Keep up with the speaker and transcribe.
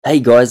Hey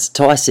guys,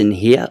 Tyson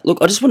here. Look,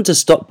 I just wanted to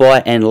stop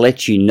by and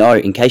let you know,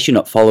 in case you're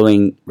not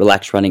following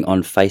Relax Running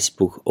on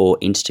Facebook or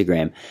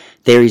Instagram,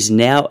 there is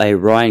now a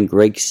Ryan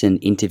Gregson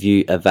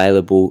interview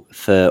available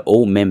for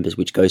all members,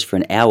 which goes for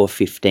an hour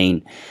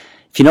 15.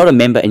 If you're not a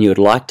member and you would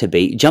like to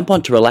be, jump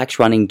onto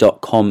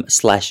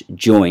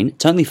relaxrunning.com/join.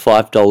 It's only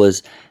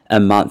 $5 a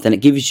month and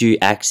it gives you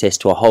access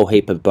to a whole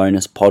heap of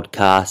bonus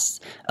podcasts,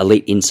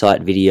 elite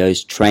insight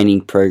videos,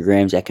 training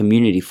programs, our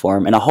community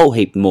forum, and a whole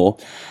heap more.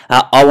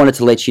 I wanted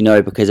to let you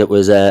know because it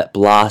was a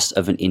blast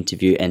of an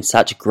interview and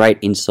such great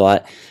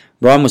insight.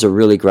 Ryan was a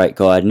really great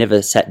guy. I'd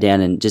never sat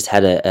down and just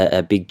had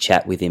a big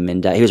chat with him,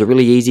 and he was a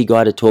really easy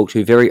guy to talk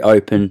to, very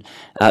open,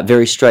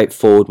 very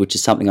straightforward, which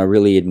is something I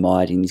really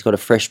admired, and he's got a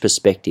fresh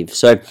perspective.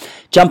 So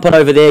jump on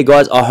over there,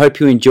 guys. I hope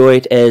you enjoy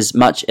it as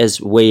much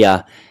as we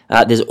are.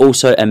 There's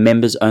also a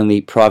members-only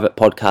private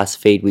podcast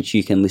feed, which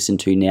you can listen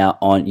to now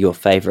on your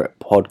favourite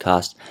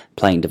podcast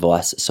playing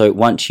device. So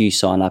once you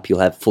sign up,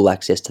 you'll have full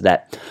access to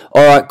that.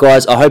 All right,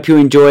 guys, I hope you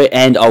enjoy,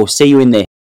 and I'll see you in there.